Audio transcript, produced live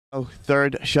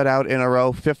Third shutout in a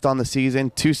row, fifth on the season,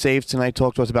 2 saves tonight.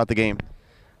 Talk to us about the game.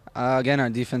 Again, our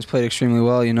defense played extremely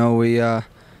well. You know, we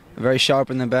very sharp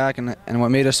in the back, and what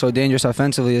made us so dangerous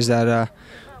offensively is that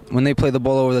when they play the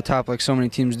ball over the top like so many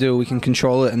teams do, we can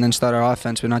control it and then start our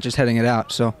offense, but not just heading it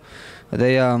out. So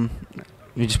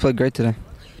we just played great today.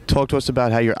 Talk to us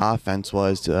about how your offense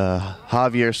was.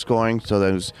 Javier scoring, so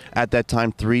there was, at that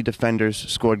time, 3 defenders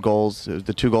scored goals. It was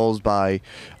the 2 goals by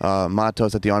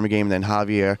Matos at the Army game, then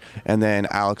Javier, and then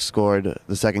Alex scored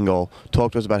the 2nd goal.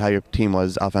 Talk to us about how your team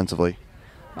was offensively.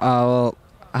 Well,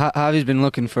 Javi's been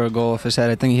looking for a goal off his head.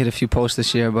 I think he hit a few posts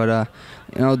this year, but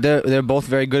you know, they're both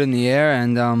very good in the air,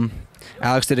 and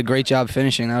Alex did a great job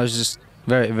finishing. That was just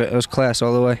it was class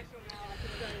all the way.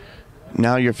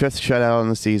 Now your 5th shutout on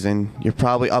the season. You're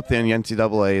probably up there in the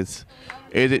NCAAs.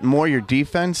 Is it more your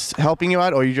defense helping you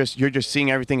out, or you're just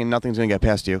seeing everything and nothing's going to get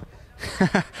past you?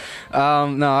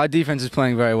 No, our defense is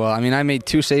playing very well. I mean, I made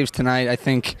 2 saves tonight. I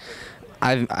think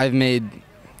I've made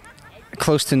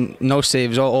close to no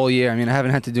saves all year. I mean, I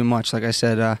haven't had to do much, like I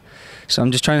said. So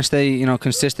I'm just trying to stay,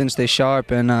 consistent, stay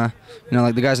sharp, and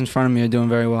like the guys in front of me are doing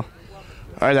very well.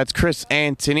 All right, that's Chris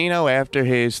Antonino after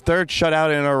his 3rd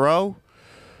shutout in a row.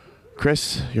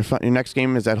 Chris, your next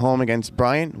game is at home against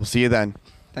Bryant. We'll see you then.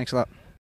 Thanks a lot.